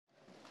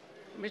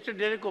Mr.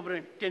 Derek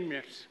O'Brien, 10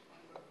 minutes,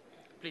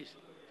 please.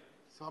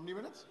 So how many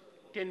minutes?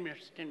 10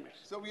 minutes, 10 minutes.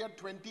 So we had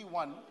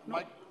 21. No.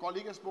 My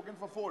colleague has spoken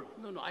for 4.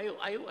 No,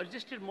 I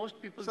adjusted most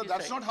people. So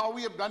that's not how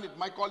we have done it.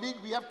 My colleague,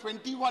 we have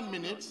 21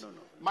 minutes. No.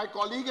 My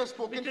colleague has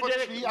spoken Mr. for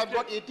Derek, 3. I've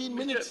got 18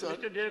 minutes, sir.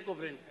 Mr. Derek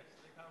O'Brien,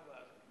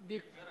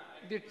 the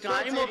So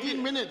time it's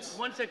 18 minutes.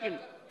 1 second.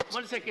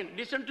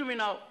 Listen to me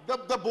now.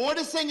 The board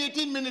is saying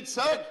 18 minutes,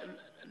 sir.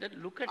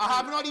 Look at I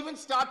have not even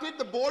started.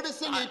 The board is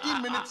saying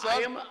 18 minutes,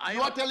 sir.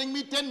 You are telling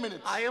me 10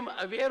 minutes. I am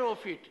aware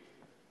of it.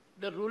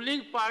 The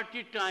ruling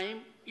party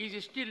time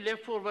is still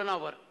left for 1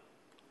 hour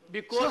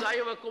because I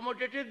have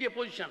accommodated the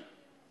opposition.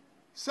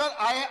 Sir,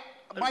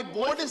 my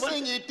board is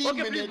saying 18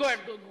 minutes. Okay, please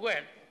go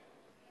ahead.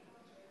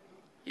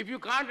 If you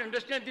can't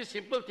understand this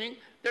simple thing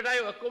that I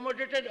have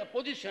accommodated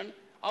opposition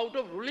out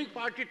of ruling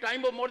party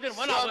time of more than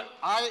 1 hour.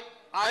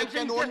 I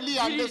can only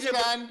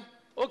understand.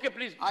 Okay,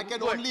 please. I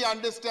can only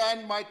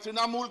understand my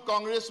Trinamool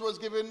Congress was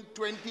given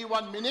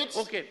 21 minutes.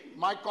 Okay.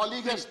 My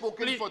colleague has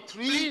spoken for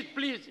 3.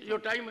 Please, your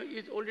time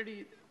is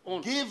already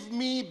on. Give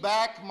me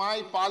back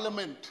my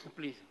parliament.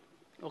 Please.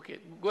 Okay,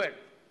 go ahead.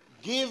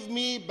 Give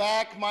me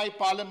back my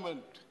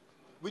parliament,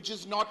 which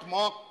is not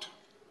mocked.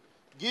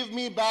 Give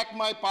me back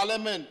my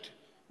parliament,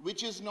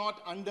 which is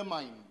not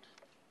undermined.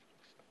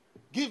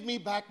 Give me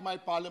back my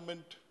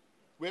parliament,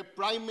 where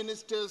prime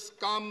ministers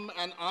come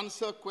and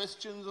answer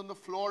questions on the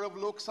floor of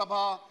Lok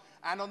Sabha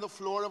and on the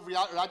floor of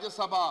Rajya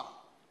Sabha.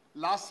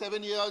 Last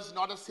 7 years,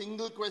 not a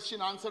single question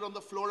answered on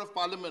the floor of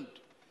parliament.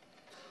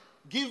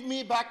 Give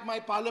me back my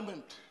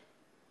parliament,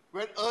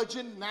 where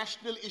urgent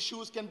national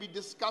issues can be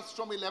discussed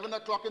from 11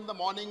 o'clock in the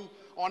morning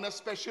on a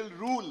special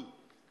rule.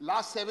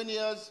 Last 7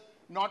 years,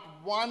 not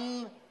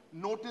one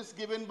notice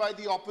given by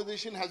the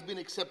opposition has been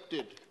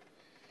accepted.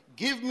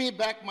 Give me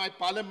back my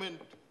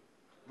parliament,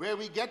 where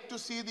we get to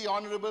see the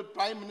Honorable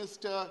Prime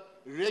Minister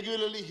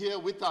regularly here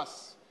with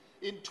us.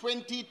 In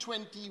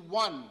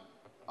 2021,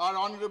 our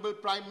Honorable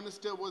Prime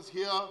Minister was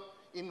here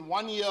in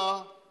 1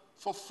 year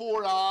for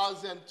 4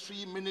 hours and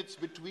 3 minutes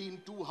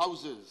between 2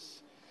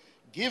 houses.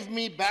 Give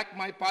me back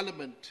my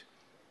parliament,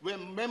 where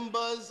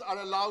members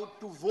are allowed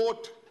to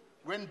vote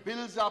when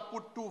bills are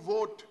put to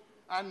vote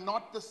and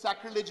not the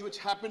sacrilege which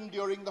happened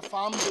during the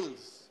farm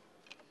bills.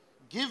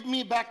 Give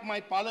me back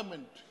my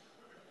parliament,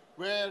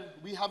 where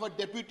we have a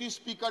deputy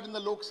speaker in the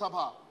Lok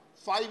Sabha.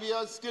 5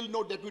 years, still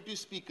no deputy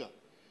speaker.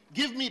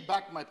 Give me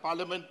back my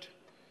parliament,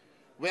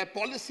 where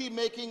policy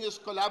making is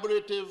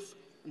collaborative,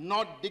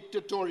 not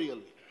dictatorial.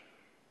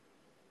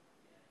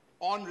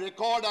 On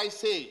record, I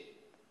say,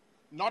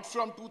 not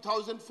from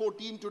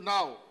 2014 to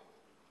now,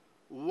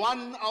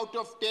 1 out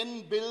of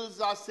 10 bills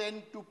are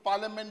sent to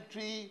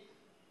parliamentary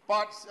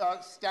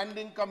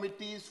standing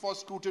committees for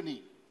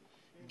scrutiny.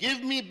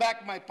 Give me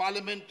back my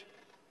parliament,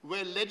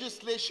 where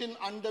legislation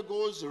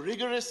undergoes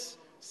rigorous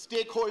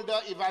stakeholder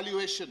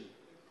evaluation.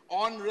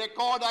 On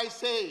record, I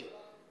say,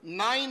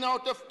 9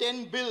 out of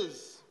 10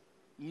 bills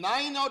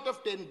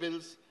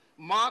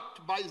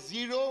marked by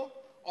 0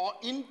 or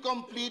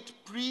incomplete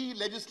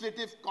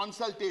pre-legislative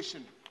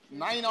consultation.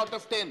 9 out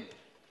of 10.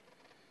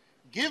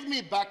 Give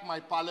me back my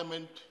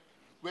parliament,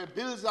 where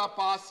bills are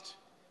passed,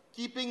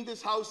 keeping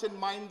this House in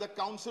mind the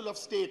Council of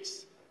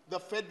States, the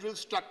federal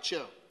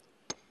structure.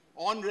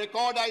 On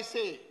record, I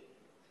say,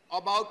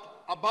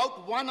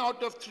 about 1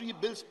 out of 3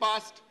 bills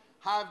passed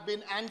have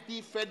been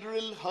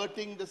anti-federal,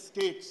 hurting the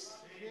states.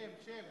 Shame.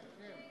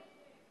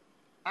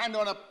 And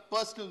on a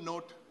personal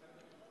note,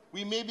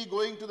 we may be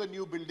going to the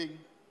new building.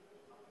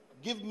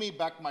 Give me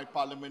back my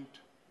parliament.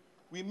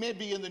 We may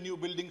be in the new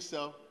building,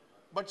 sir,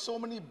 but so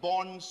many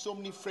bonds, so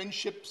many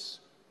friendships,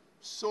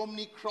 so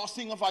many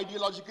crossing of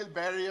ideological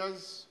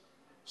barriers,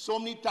 so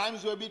many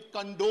times where we've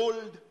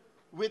condoled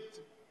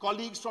with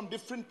colleagues from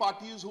different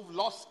parties who've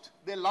lost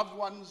their loved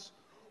ones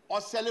or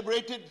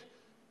celebrated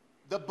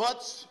the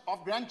births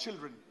of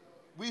grandchildren.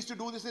 We used to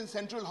do this in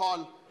Central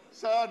Hall.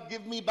 Sir,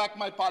 give me back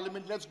my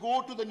parliament. Let's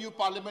go to the new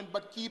parliament,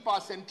 but keep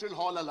our Central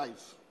Hall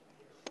alive.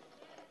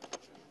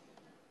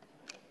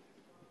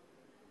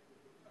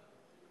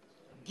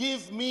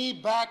 Give me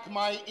back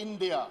my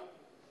India.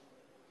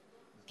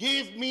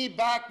 Give me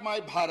back my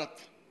Bharat.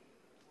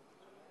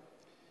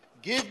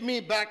 Give me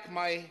back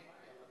my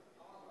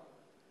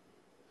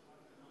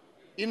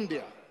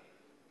India,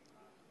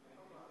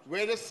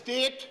 where a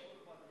state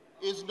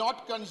is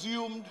not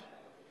consumed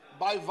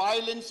by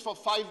violence for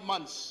 5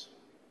 months.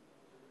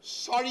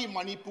 Sorry,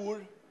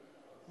 Manipur,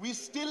 we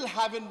still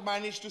haven't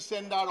managed to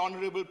send our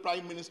Honorable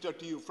Prime Minister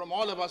to you. From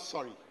all of us,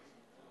 sorry.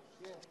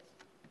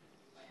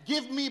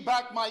 Give me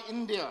back my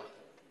India,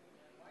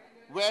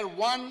 where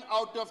 1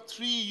 out of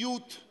 3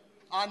 youth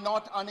are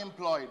not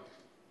unemployed.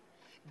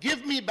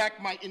 Give me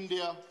back my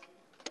India,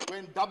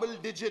 when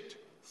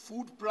double-digit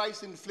food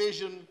price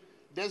inflation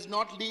does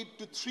not lead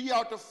to 3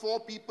 out of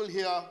 4 people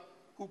here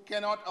who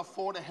cannot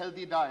afford a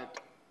healthy diet.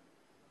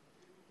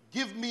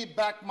 Give me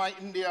back my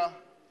India,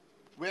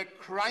 where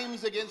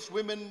crimes against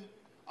women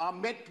are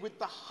met with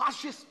the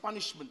harshest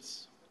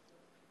punishments,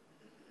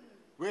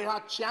 where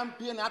our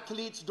champion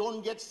athletes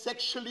don't get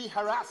sexually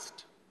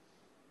harassed,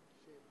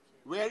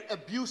 where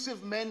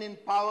abusive men in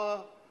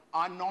power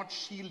are not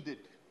shielded.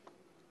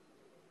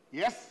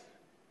 Yes,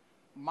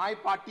 my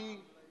party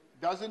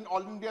doesn't,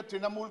 All India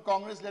Trinamool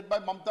Congress led by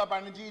Mamata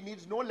Banerjee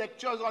needs no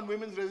lectures on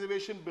women's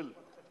reservation bill.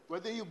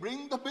 Whether you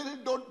bring the bill,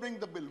 don't bring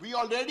the bill. We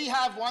already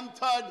have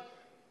 1/3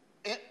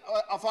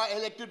 of our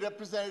elected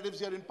representatives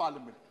here in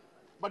Parliament.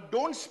 But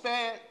don't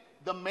spare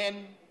the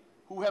men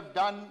who have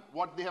done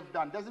what they have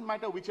done. Doesn't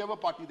matter whichever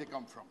party they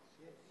come from.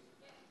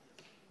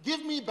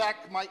 Give me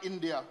back my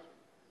India,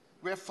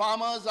 where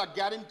farmers are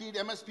guaranteed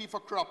MSP for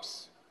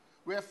crops,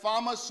 where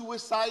farmer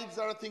suicides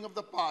are a thing of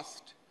the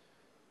past,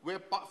 where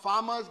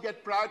farmers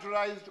get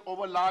prioritized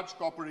over large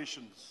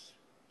corporations.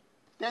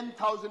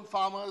 10,000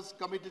 farmers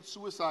committed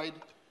suicide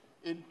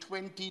in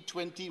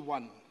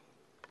 2021.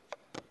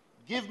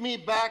 Give me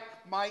back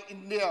my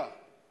India,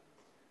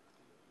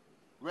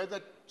 where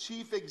the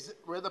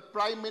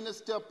Prime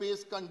Minister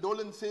pays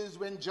condolences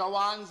when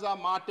Jawans are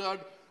martyred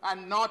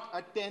and not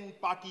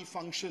attend party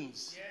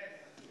functions.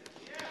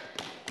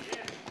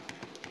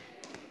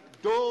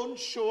 Don't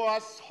show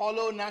us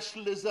hollow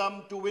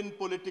nationalism to win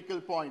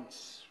political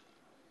points.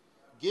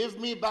 Give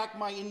me back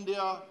my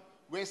India,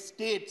 where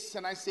states,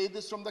 and I say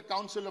this from the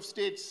Council of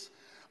States,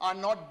 are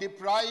not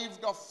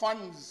deprived of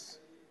funds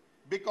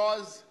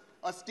because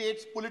a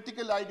state's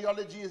political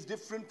ideology is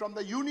different from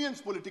the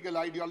union's political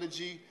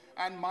ideology,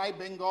 and my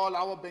Bengal,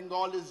 our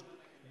Bengal, is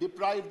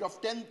deprived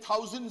of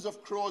 10,000s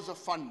of crores of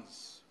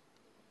funds.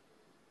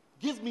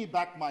 Give me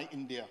back my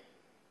India,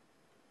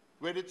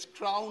 where its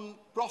crown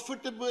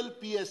profitable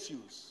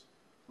PSUs,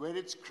 where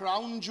its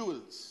crown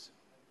jewels,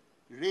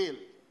 rail,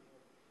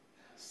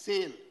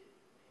 SAIL,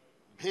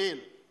 BHEL,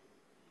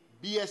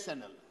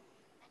 BSNL,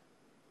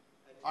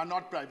 are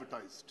not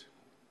privatized.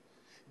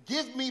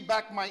 Give me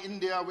back my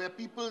India, where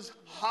people's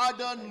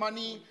hard-earned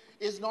money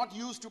is not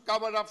used to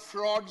cover up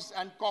frauds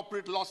and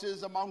corporate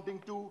losses amounting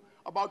to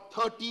about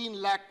 13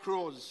 lakh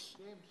crores.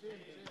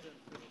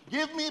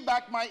 Give me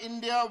back my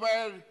India,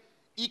 where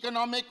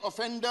economic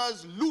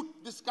offenders loot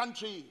this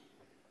country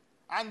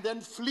and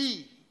then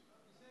flee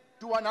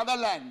to another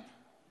land,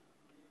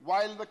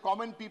 while the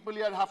common people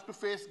here have to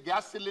face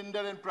gas cylinder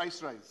and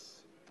price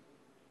rise.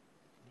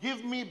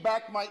 Give me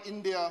back my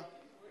India,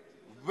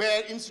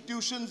 where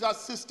institutions are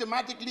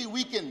systematically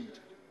weakened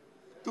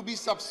to be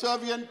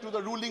subservient to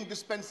the ruling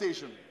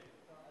dispensation.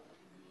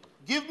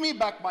 Give me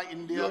back my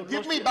India,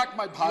 give me back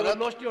my Bharat. You have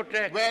lost your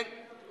track. Where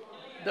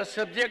the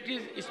subject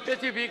is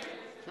specific.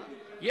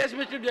 Yes,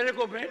 Mr. Derek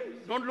O'Brien,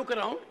 don't look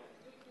around.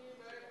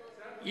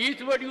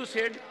 Each word you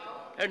said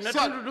had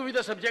nothing to do with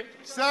the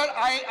subject. Sir,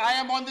 I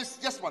am on this,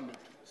 just 1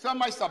 minute. Sir,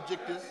 my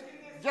subject is,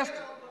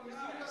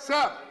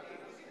 sir,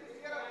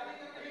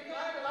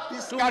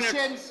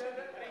 discussions.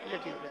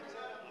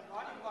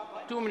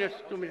 2 minutes,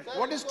 2 minutes.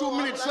 What is 2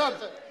 minutes,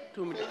 sir?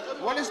 2 minutes.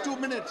 What is 2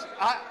 minutes?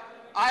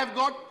 I've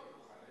got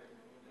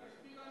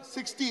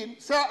 16.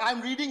 Sir,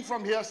 I'm reading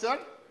from here, sir.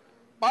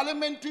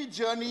 Parliamentary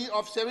journey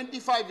of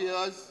 75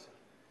 years,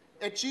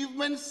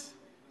 achievements,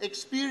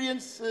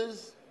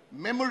 experiences,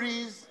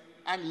 memories,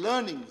 and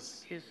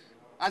learnings. Yes.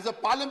 As a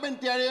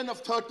parliamentarian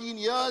of 13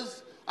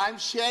 years, I'm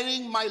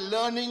sharing my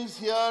learnings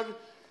here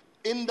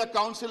in the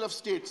Council of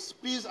States.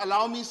 Please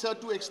allow me, sir,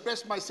 to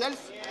express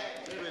myself.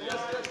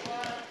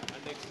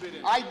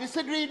 I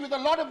disagreed with a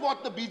lot of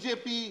what the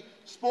BJP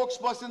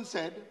spokesperson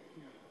said.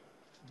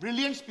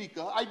 Brilliant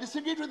speaker. I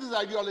disagreed with his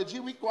ideology.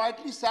 We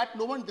quietly sat.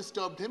 No one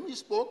disturbed him. He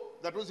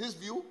spoke. That was his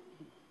view.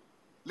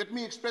 Let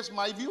me express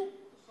my view.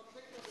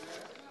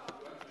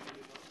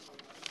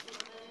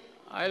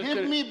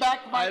 Give me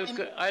back my...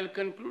 I'll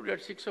conclude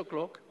at 6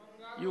 o'clock.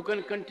 You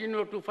can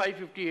continue to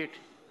 5:58.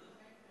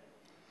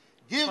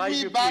 Give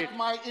me back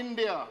my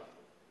India,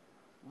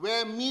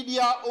 where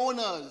media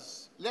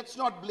owners, let's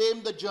not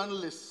blame the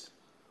journalists,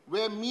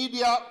 where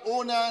media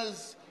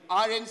owners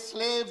are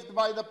enslaved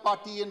by the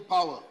party in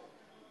power.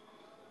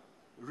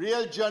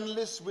 Real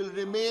journalists will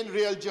remain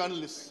real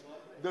journalists.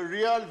 The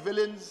real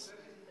villains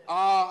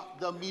are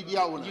the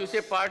media owners. You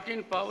say party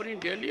in power in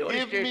Delhi or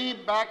Give state? me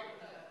back,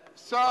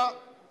 sir,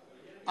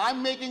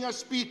 I'm making a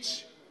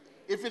speech.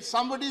 If it's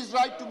somebody's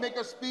right to make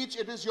a speech,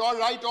 it is your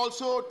right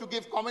also to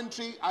give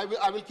commentary. I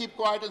will keep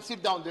quiet and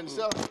sit down then,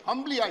 sir.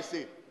 Humbly I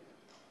say.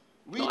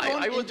 We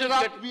don't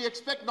interrupt, we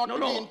expect not to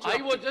be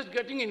interrupted. I was just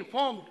getting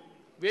informed.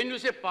 When you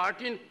say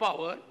party in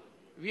power,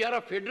 we are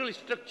a federal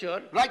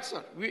structure. Right,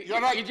 sir.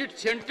 You're right. Is it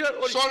center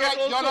or so state right,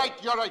 also?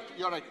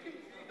 You're right.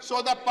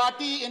 So the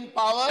party in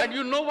power... And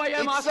you know why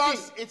I'm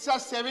asking. It's a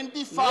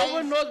 75... No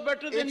one knows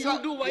better than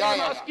you do why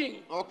I'm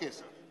asking. Okay,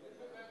 sir.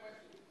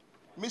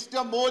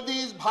 Mr.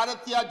 Modi's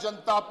Bharatiya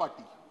Janata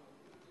Party.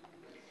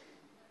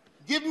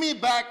 Give me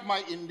back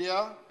my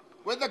India,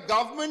 where the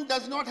government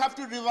does not have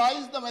to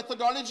revise the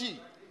methodology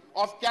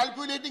of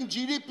calculating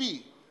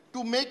GDP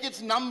to make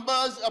its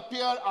numbers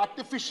appear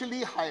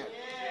artificially higher.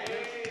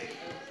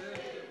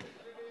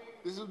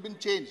 This has been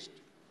changed.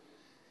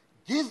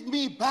 Give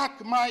me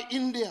back my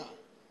India,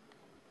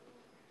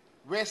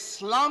 where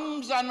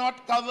slums are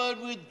not covered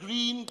with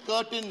green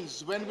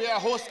curtains when we are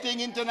hosting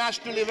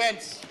international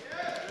events.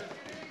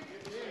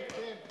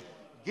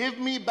 Give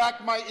me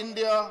back my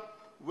India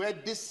where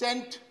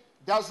dissent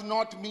does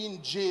not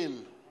mean jail.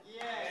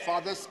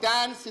 Father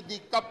Stan,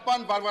 Siddiq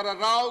Kappan, Varvara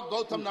Rao,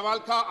 Gautam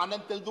Navalkar,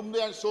 Anand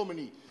Teldumbe, and so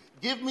many.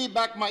 Give me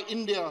back my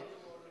India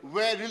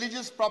where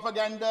religious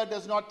propaganda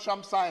does not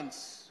trump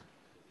science.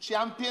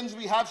 Champions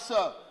we have,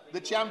 sir, the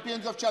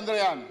champions of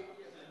Chandrayaan.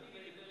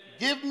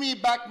 Give me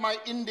back my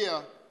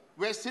India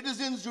where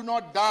citizens do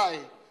not die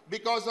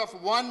because of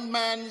one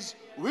man's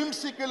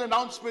whimsical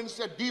announcements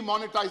at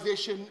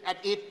demonetization at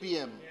 8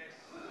 p.m.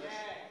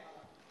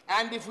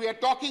 And if we are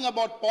talking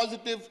about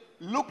positive,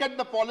 look at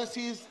the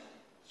policies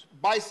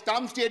by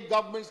some state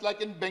governments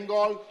like in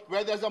Bengal,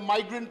 where there's a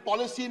migrant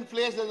policy in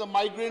place, there's a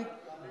migrant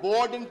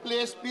board in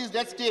place. Please,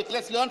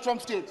 let's learn from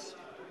states.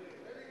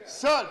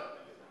 Sir,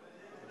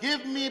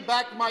 give me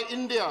back my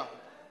India,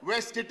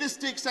 where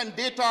statistics and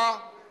data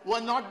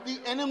were not the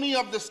enemy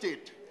of the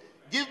state.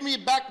 Give me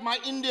back my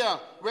India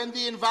when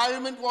the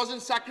environment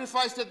wasn't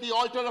sacrificed at the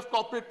altar of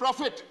corporate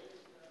profit.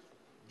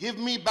 Give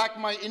me back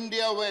my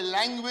India where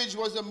language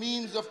was a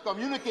means of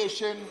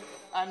communication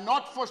and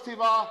not for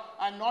Siva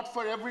and not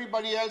for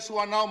everybody else who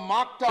are now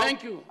marked out.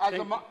 Thank you. As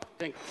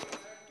Thank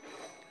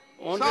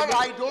you. Sir,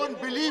 I don't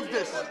believe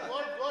this.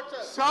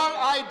 Sir,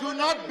 I do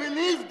not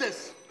believe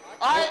this.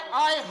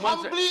 I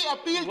humbly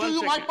appeal to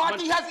you. My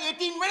party has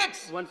 18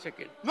 minutes. 1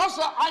 second. No,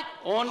 sir.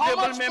 How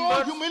much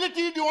more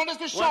humility do you want us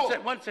to show?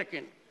 1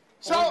 second.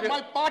 Sir,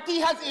 my party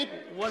has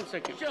 1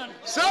 second.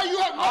 Sir, you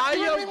have not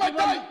given me my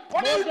time.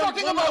 What are you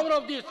talking about?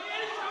 Of this.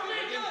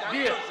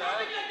 Dear.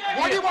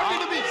 What do you want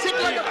me to be? Sit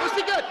like a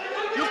pussycat.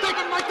 You've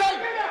taken my time.